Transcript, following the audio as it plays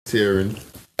Tearing.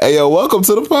 Hey, yo, welcome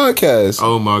to the podcast.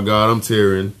 Oh my God, I'm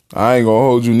tearing. I ain't gonna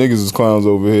hold you niggas as clowns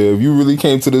over here. If you really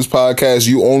came to this podcast,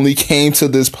 you only came to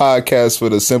this podcast for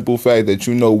the simple fact that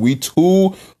you know we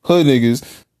two hood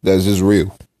niggas that's just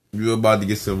real. You about to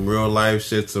get some real life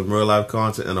shit, some real life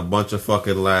content, and a bunch of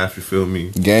fucking laughs, you feel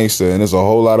me? Gangster, and there's a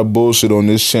whole lot of bullshit on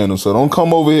this channel, so don't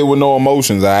come over here with no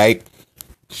emotions, alright?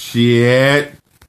 Shit.